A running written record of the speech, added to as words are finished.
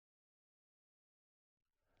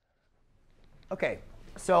OK,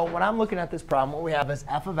 so when I'm looking at this problem, what we have is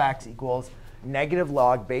f of x equals negative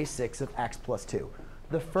log base 6 of x plus 2.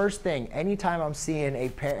 The first thing, anytime I'm seeing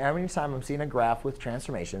a graph with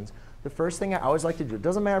transformations, the first thing I always like to do, it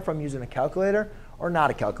doesn't matter if I'm using a calculator or not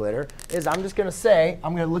a calculator, is I'm just going to say,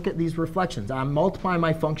 I'm going to look at these reflections. I'm multiplying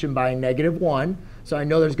my function by -1, so I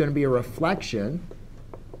know there's going to be a reflection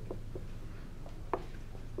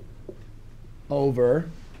over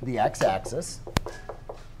the x-axis.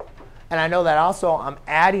 And I know that also I'm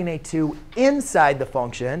adding a 2 inside the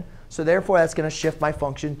function, so therefore that's going to shift my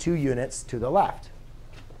function 2 units to the left.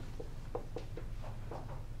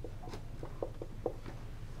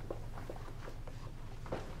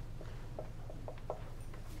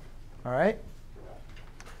 All right.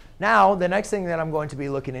 Now, the next thing that I'm going to be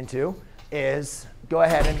looking into is go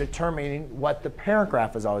ahead and determining what the parent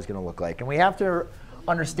graph is always going to look like. And we have to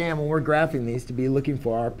understand when we're graphing these to be looking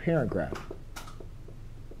for our parent graph.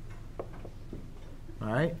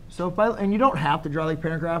 All right. So and you don't have to draw the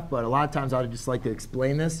parent graph, but a lot of times I would just like to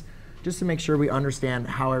explain this just to make sure we understand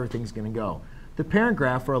how everything's going to go. The parent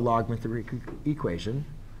graph for a logarithmic equation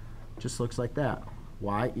just looks like that.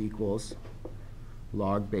 Y equals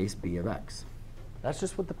log base b of x. That's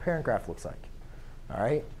just what the parent graph looks like. All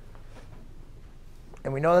right?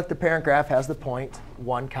 And we know that the parent graph has the point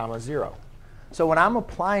 1, 0. So when I'm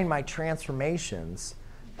applying my transformations,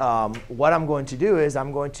 what I'm going to do is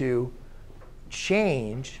I'm going to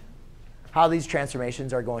change how these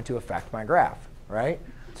transformations are going to affect my graph. Right?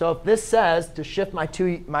 So if this says to shift my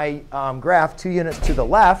graph 2 units to the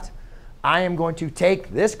left, I am going to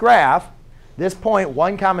take this graph, this point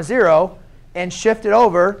 1, 0, and shift it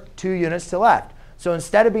over 2 units to the left. So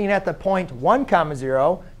instead of being at the point 1,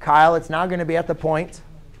 0, Kyle, it's now going to be at the point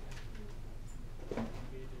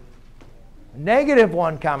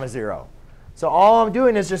 -1, 0. So all I'm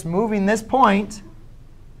doing is just moving this point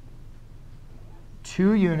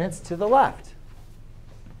 2 units to the left.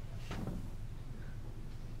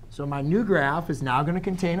 So my new graph is now going to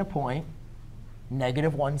contain a point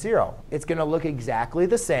 -1, 0. It's going to look exactly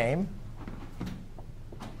the same.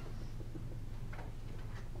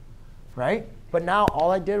 Right? But now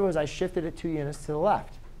all I did was I shifted it 2 units to the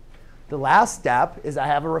left. The last step is I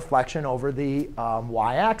have a reflection over the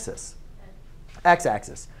y-axis,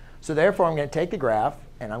 x-axis. So therefore, I'm going to take the graph,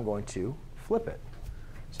 and I'm going to flip it.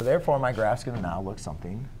 So therefore, my graph's going to now look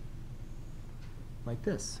something like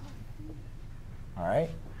this. All right?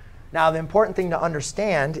 Now, the important thing to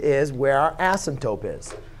understand is where our asymptote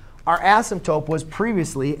is. Our asymptote was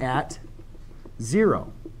previously at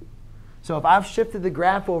 0. So if I've shifted the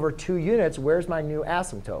graph over 2 units, where's my new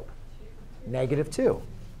asymptote? -2.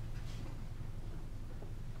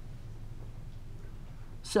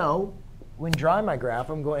 So when drawing my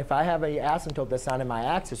graph, if I have an asymptote that's not in my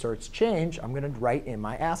axis or it's changed, I'm going to write in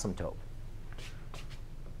my asymptote.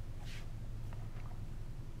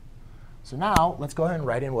 So now let's go ahead and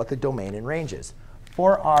write in what the domain and range is.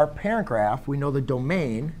 For our parent graph, we know the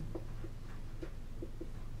domain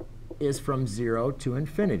is from 0 to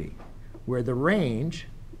infinity, where the range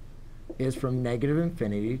is from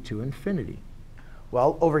 -infinity to infinity.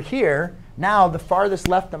 Well, over here, now the farthest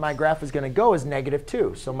left that my graph is going to go is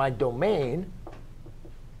 -2. So my domain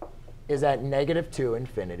is at -2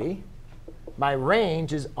 infinity. My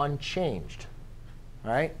range is unchanged.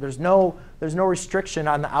 All right? There's no restriction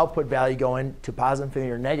on the output value going to positive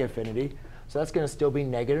infinity or negative infinity. So that's going to still be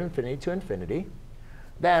 -infinity to infinity.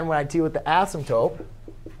 Then when I deal with the asymptote,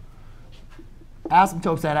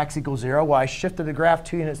 asymptote's at x equals 0. Well, I shifted the graph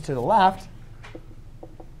 2 units to the left.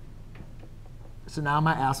 So now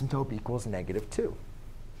my asymptote equals -2.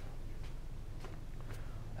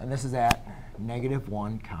 And this is at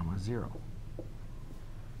 -1, 0.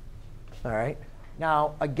 All right?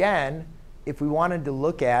 Now, again, if we wanted to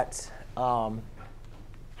look at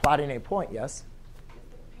plotting a point, yes? Is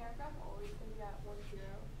the parent graph always going to be at 1, 0?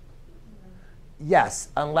 Yes,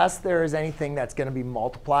 unless there is anything that's going to be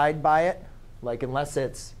multiplied by it. Like unless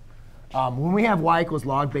it's, when we have y equals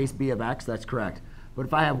log base b of x, that's correct. But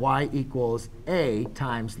if I have y equals a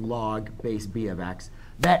times log base b of x,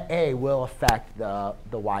 that a will affect the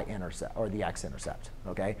y-intercept or the x-intercept.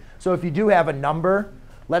 Okay? So if you do have a number,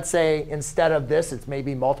 let's say instead of this, it's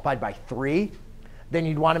maybe multiplied by 3, then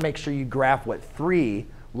you'd want to make sure you graph what 3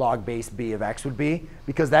 log base b of x would be,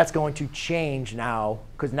 because that's going to change now,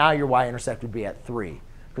 because now your y-intercept would be at 3.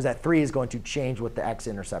 Because that 3 is going to change what the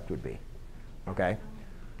x-intercept would be. OK?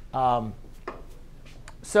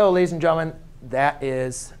 So ladies and gentlemen, that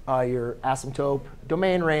is your asymptote,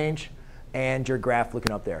 domain range, and your graph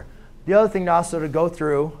looking up there. The other thing also to go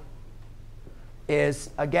through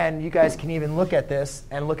is, again, you guys can even look at this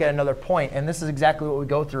and look at another point. And this is exactly what we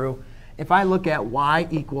go through if I look at y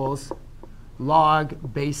equals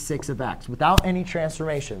log base 6 of x without any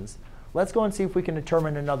transformations, let's go and see if we can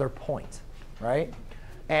determine another point, right?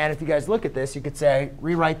 And if you guys look at this, you could say,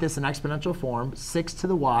 rewrite this in exponential form, 6 to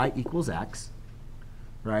the y equals x,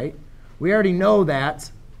 right? We already know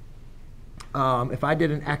that if I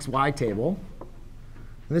did an xy table,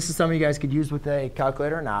 and this is something you guys could use with a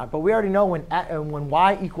calculator or not, but we already know when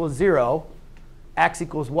y equals 0, x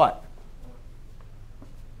equals what?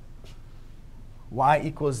 Y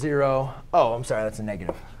equals 0. Oh, I'm sorry, that's a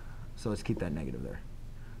negative. So let's keep that negative there.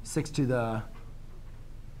 6 to the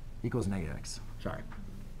equals negative x. Sorry.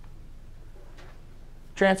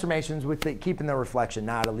 Transformations with keeping the reflection,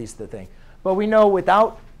 not at least the thing. But we know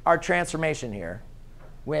without our transformation here,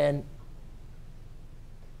 when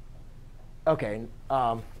OK,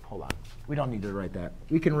 hold on. We don't need to write that.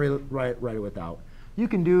 We can write it without. You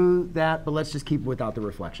can do that, but let's just keep it without the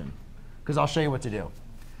reflection, because I'll show you what to do.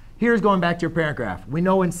 Here's going back to your parent graph. We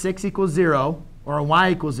know when 6 equals 0, or when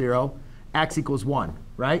y equals 0, x equals 1,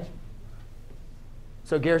 right?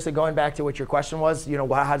 So Garrison, going back to what your question was, how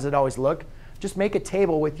does it always look? Just make a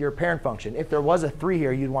table with your parent function. If there was a 3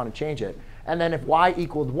 here, you'd want to change it. And then if y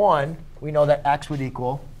equaled 1, we know that x would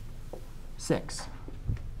equal 6.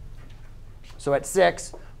 So at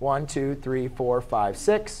 6, 1, 2, 3, 4, 5,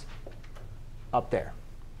 6, up there,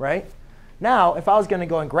 right? Now, if I was going to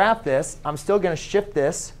go and graph this, I'm still going to shift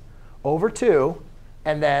this over 2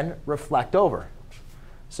 and then reflect over.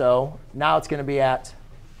 So now it's going to be at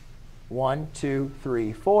 1, 2,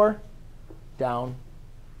 3, 4, down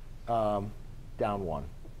 1.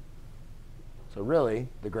 So really,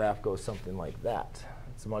 the graph goes something like that.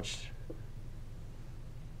 It's much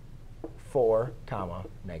 4, comma,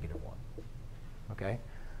 negative 1. OK?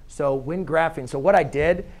 So when graphing, so what I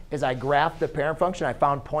did is I graphed the parent function. I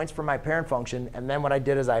found points for my parent function. And then what I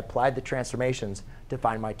did is I applied the transformations to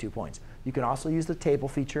find my 2 points. You can also use the table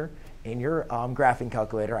feature in your graphing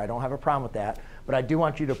calculator. I don't have a problem with that. But I do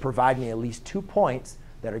want you to provide me at least 2 points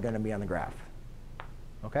that are going to be on the graph.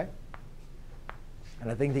 OK?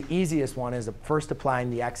 And I think the easiest one is first applying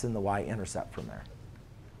the x and the y intercept from there.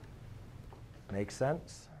 Makes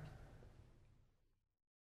sense?